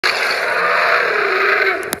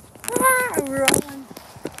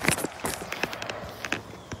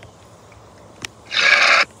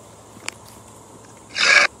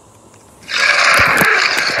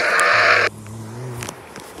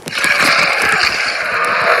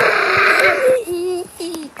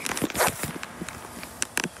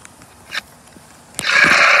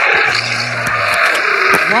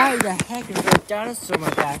dinosaur in my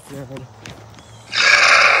backyard.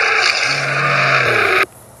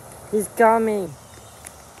 He's coming.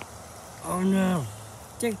 Oh no.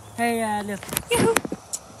 Hey, look. Yoo-hoo.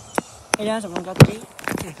 Hey, dinosaur, wanna go out the gate?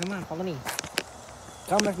 Here, come on, follow me.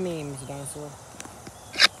 Come with me, Mr. Dinosaur.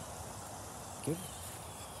 Good.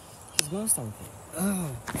 He smells something. Oh,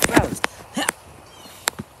 gross.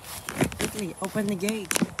 Quickly, open the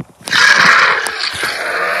gate.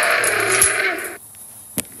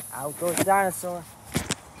 Out goes the dinosaur.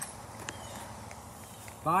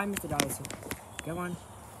 Bye, Mr. Dinosaur. Come on.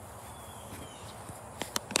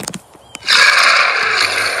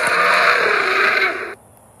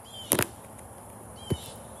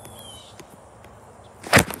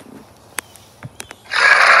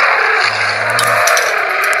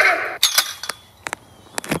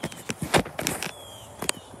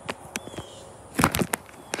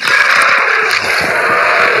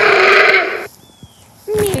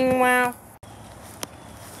 Meow.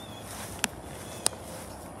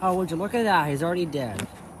 Oh, would you look at that? He's already dead.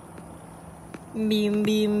 Beam,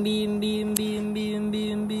 beam, beam, beam, beam, beam,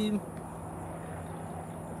 beam, beam.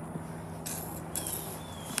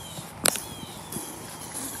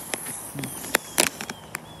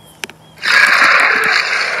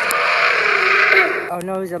 Oh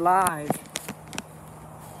no, he's alive.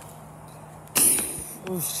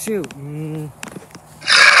 Oh shoot.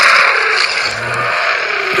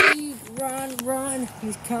 Run, run,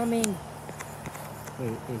 he's coming.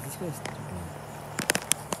 Wait, is this gonna stop?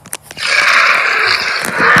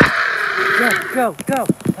 Go, go,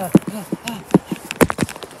 go!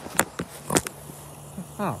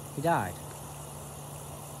 Oh, he died.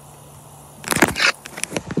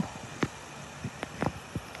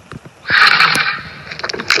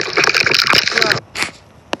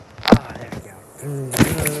 Oh, there we go.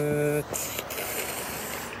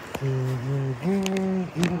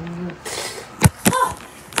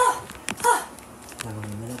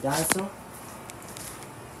 Another dinosaur.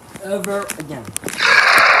 Over again.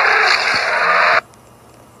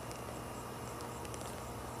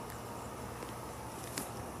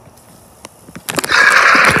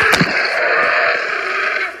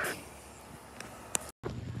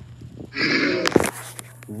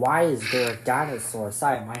 Why is there a dinosaur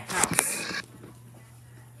inside my house?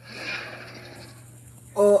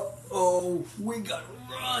 Uh-oh, we gotta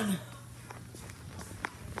run!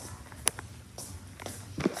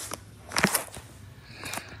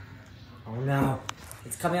 Oh no,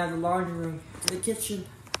 it's coming out of the laundry room to the kitchen.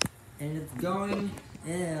 And it's going,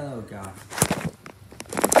 oh god.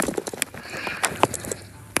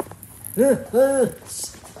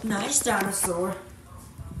 Nice dinosaur.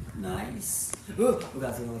 Nice. Oh, we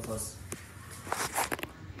got something really close.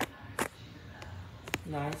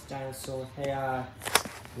 Nice dinosaur. Hey,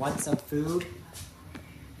 want some food?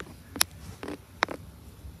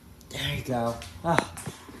 There you go. Ah.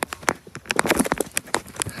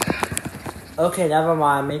 Okay, never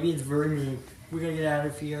mind. Maybe it's Vernie. We're gonna get out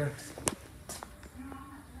of here.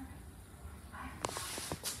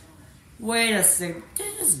 Wait a second. Did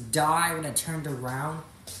it just die when I turned around?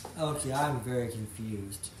 Okay, I'm very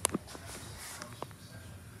confused.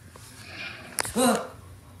 How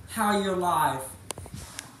are you alive?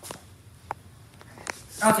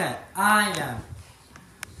 Okay, I am.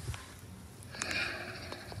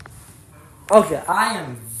 Okay, I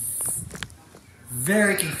am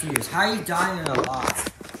very confused. How are you dying and alive?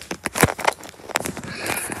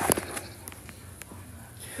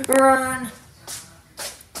 Run!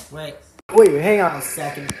 Wait, hang on a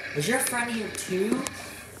second. Is your friend here too?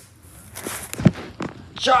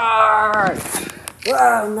 Charge!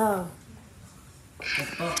 Oh no!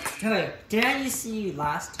 Hey, didn't you see you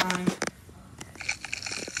last time?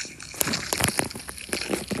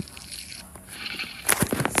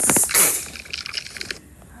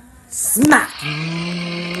 Smack!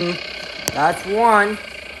 That's one.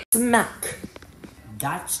 Smack!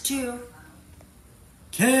 That's two.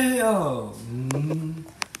 KO!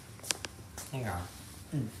 Hang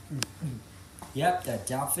on. Yep, the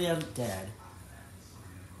Delphi dead.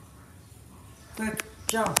 Quick,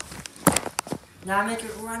 jump. Now make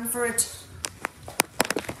it run for it.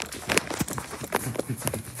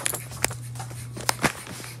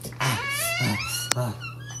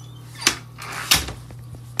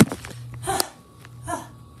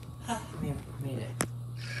 Made it.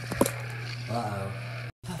 Uh-oh.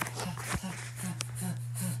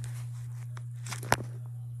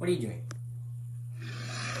 What are you doing?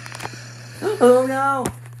 Oh no!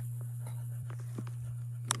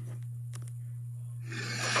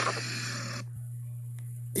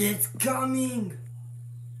 It's coming!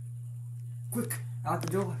 Quick, out the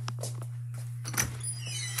door.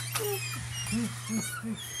 Oh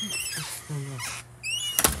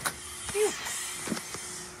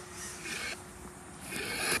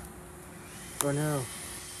no.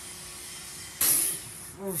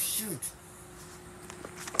 Oh shoot.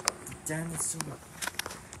 The dinosaur.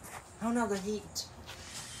 Oh no, the heat.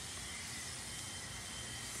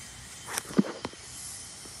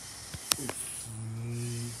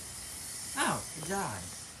 Oh, it died.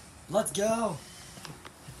 Let's go.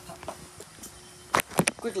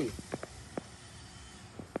 Quickly.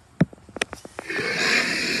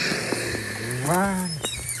 Run.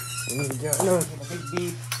 We need to go. No, big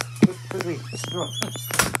beep. Quickly. Let's go.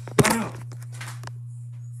 Oh no.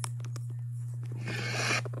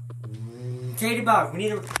 Katie Bug, we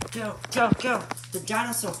need to go. The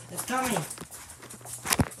dinosaur is coming.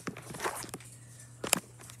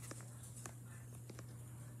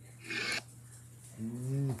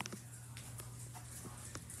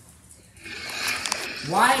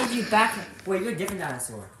 Why are you back? Wait, you're a different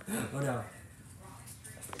dinosaur. Oh no.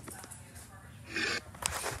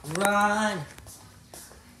 Run!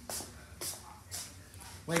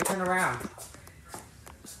 Wait, turn around.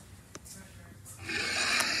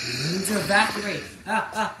 We need to evacuate.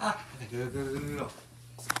 Okay, go.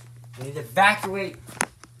 We need to evacuate.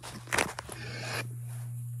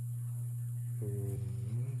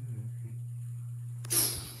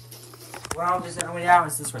 Well, there's the only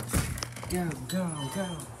hours this way. Go. We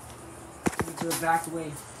need to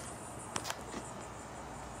evacuate.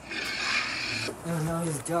 Oh no,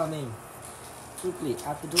 he's coming. Quickly,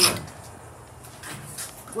 out the door.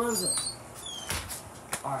 Close it.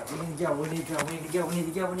 Alright, we need to go. We need to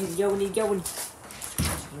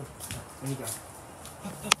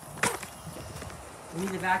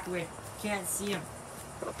evacuate. Can't see him.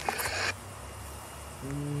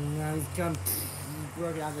 Now he's come. He's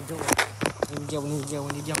broken out the door. We need to go. We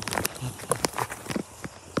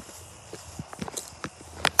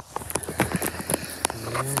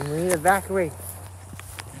need to evacuate.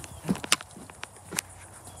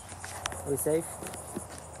 Are we safe?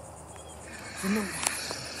 No.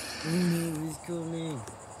 He's coming.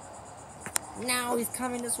 Now he's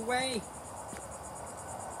coming this way.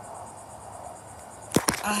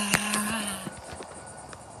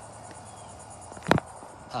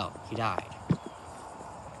 Oh, he died.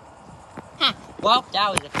 Huh. Well,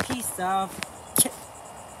 that was a piece of...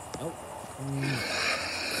 Oh.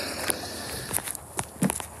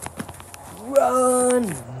 Run!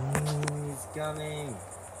 He's coming.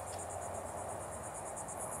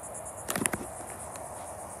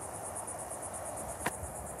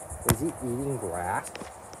 Is he eating grass?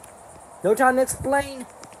 No time to explain.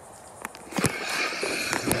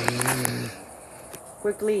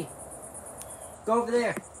 Quickly. Go over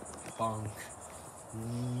there. Bonk.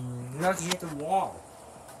 Not to hit the wall.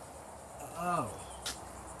 Oh.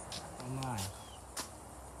 Oh my.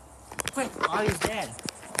 Quick, oh, he's dead.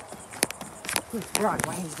 Quick, run,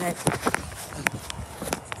 why he's dead.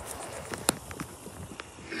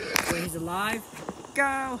 Wait, he's alive?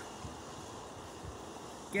 Go!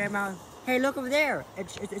 Get him out. Hey, look over there.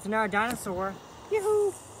 It's another dinosaur.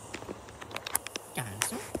 Yoo-hoo!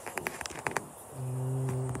 Dinosaur?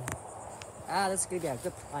 That's a good guy.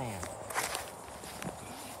 Good plan.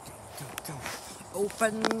 Go.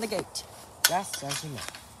 Open the gate. Just as you know.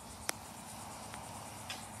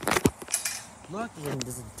 Look,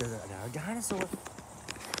 there's another dinosaur.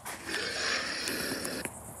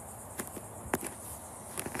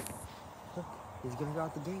 Look, he's gonna go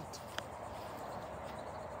out the gate.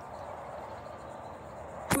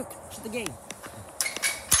 Quick, shut the gate.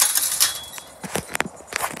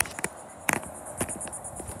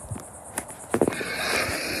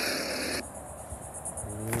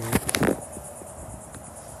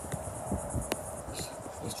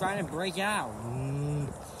 He's trying to break out.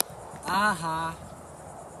 Aha.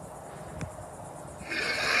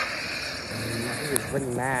 He was pretty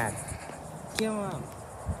mad. Kill him.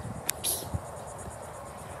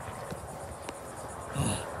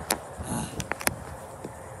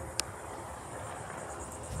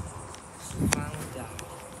 Finally died.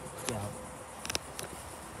 Go.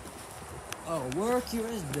 Oh, work here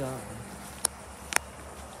is done.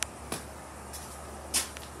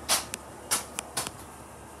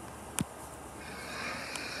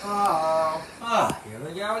 Oh, here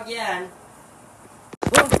we go again.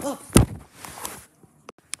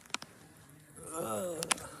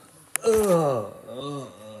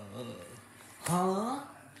 Huh?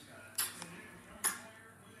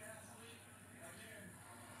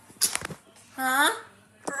 Huh?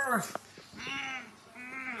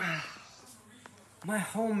 My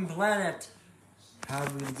home planet. How are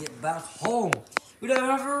we gonna get back home? We don't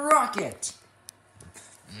have a rocket.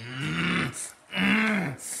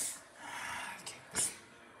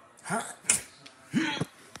 Huh?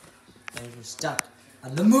 And we're stuck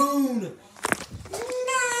on the moon. No.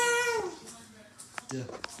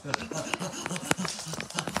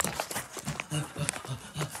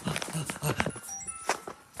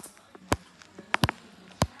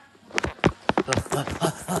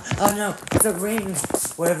 Oh no, it's a ring.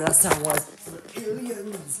 Whatever that sound was.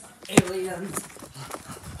 Aliens. Aliens.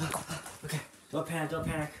 Okay, don't panic, don't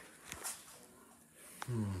panic.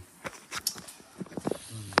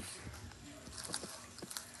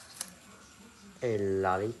 A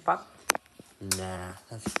lollipop? Nah.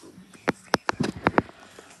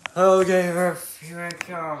 Okay, Murph, here I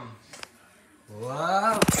come.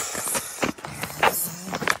 Wow.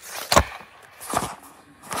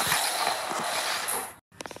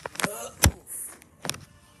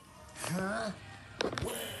 Huh?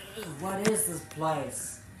 What is this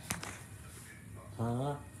place?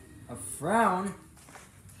 Huh? A frown?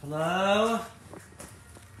 Hello?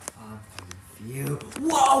 I'm confused.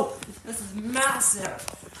 Whoa! This is massive!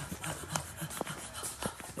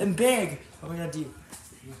 And big! What are we gonna do?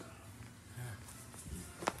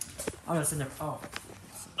 I'm gonna send him. Oh.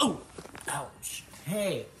 Oh! Ouch!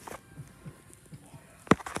 Hey!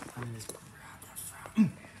 I'm gonna just grab that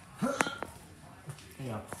frown.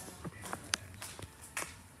 Hang on.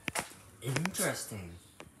 Interesting.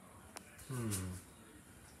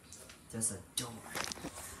 There's a door.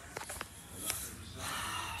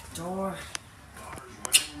 Door.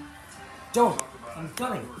 Door! I'm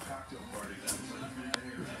coming!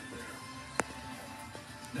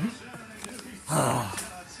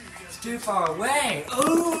 It's too far away!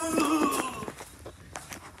 Ooh.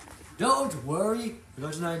 Don't worry, I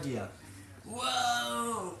got an idea.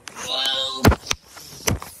 Whoa! Whoa!